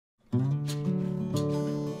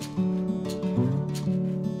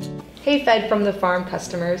Hey Fed from the Farm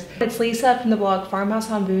customers, it's Lisa from the blog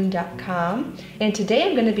farmhouseonboone.com, and today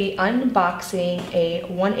I'm going to be unboxing a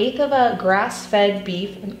 1/8 of a grass-fed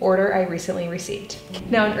beef, an order I recently received.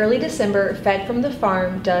 Now in early December, Fed from the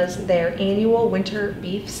Farm does their annual winter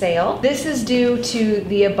beef sale. This is due to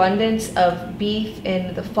the abundance of beef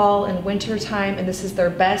in the fall and winter time, and this is their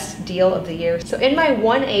best deal of the year. So in my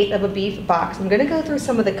 1/8 of a beef box, I'm going to go through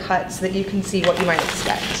some of the cuts so that you can see what you might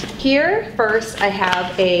expect. Here, first I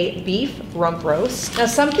have a beef rump roast. Now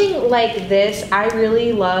something like this I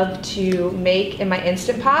really love to make in my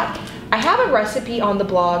Instant Pot. I have a recipe on the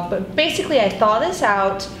blog, but basically I thaw this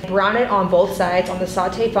out, brown it on both sides on the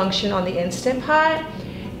saute function on the Instant Pot,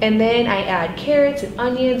 and then I add carrots and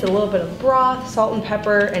onions, a little bit of broth, salt and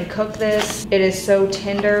pepper, and cook this. It is so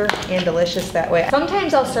tender and delicious that way.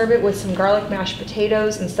 Sometimes I'll serve it with some garlic mashed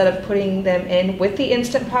potatoes instead of putting them in with the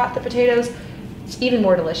Instant Pot, the potatoes. It's even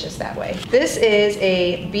more delicious that way. This is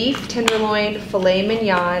a beef tenderloin filet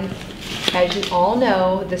mignon. As you all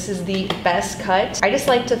know, this is the best cut. I just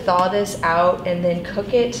like to thaw this out and then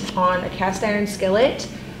cook it on a cast iron skillet.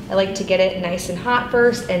 I like to get it nice and hot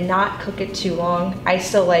first and not cook it too long. I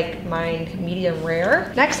still like mine medium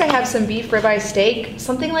rare. Next I have some beef ribeye steak.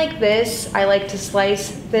 Something like this I like to slice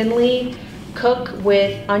thinly, cook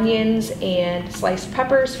with onions and sliced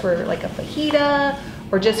peppers for like a fajita,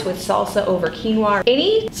 or just with salsa over quinoa.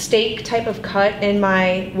 Any steak type of cut in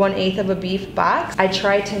my 1/8 of a beef box, I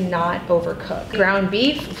try to not overcook. Ground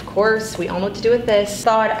beef, of course, we all know what to do with this.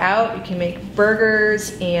 Thaw it out, you can make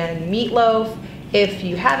burgers and meatloaf. If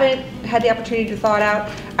you haven't had the opportunity to thaw it out,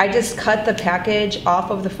 I just cut the package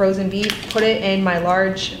off of the frozen beef, put it in my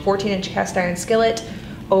large 14-inch cast iron skillet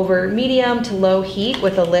over medium to low heat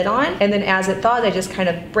with a lid on, and then as it thaws, I just kind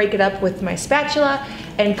of break it up with my spatula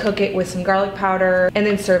and cook it with some garlic powder, and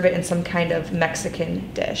then serve it in some kind of Mexican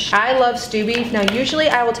dish. I love stew beef. Now usually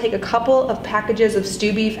I will take a couple of packages of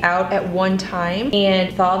stew beef out at one time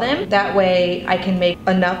and thaw them. That way I can make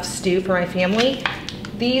enough stew for my family.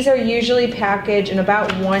 These are usually packaged in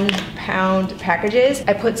about 1 pound packages.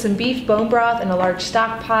 I put some beef bone broth in a large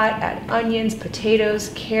stock pot, add onions,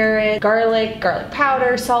 potatoes, carrot, garlic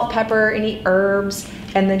powder, salt, pepper, any herbs,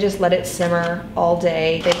 and then just let it simmer all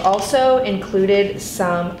day. They've also included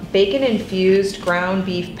some bacon infused ground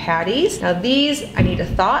beef patties. Now these I need to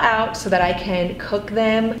thaw out so that I can cook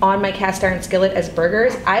them on my cast iron skillet as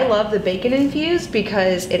burgers. I love the bacon infused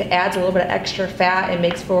because it adds a little bit of extra fat and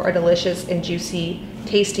makes for a delicious and juicy,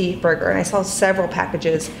 tasty burger. And I saw several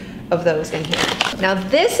packages of those in here. Now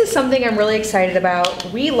this is something I'm really excited about.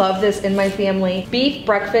 We love this in my family. Beef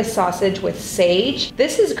breakfast sausage with sage.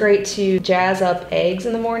 This is great to jazz up eggs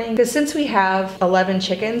in the morning, because since we have 11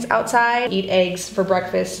 chickens outside, eat eggs for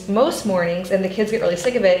breakfast most mornings, and the kids get really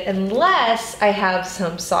sick of it unless I have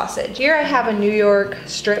some sausage. Here I have a New York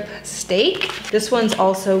strip steak. This one's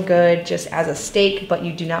also good just as a steak, but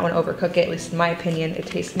you do not want to overcook it. At least in my opinion, it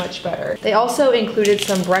tastes much better. They also included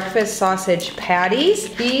some breakfast sausage patties.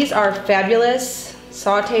 These are fabulous,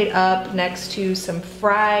 sauteed up next to some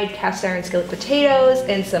fried cast iron skillet potatoes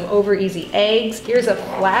and some over easy eggs. Here's a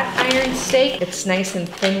flat iron steak. It's nice and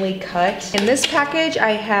thinly cut. In this package,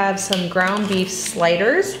 I have some ground beef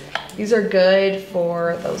sliders. These are good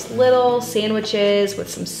for those little sandwiches with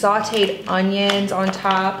some sauteed onions on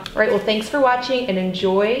top. All right, well, thanks for watching and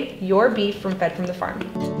enjoy your beef from Fed from the Farm.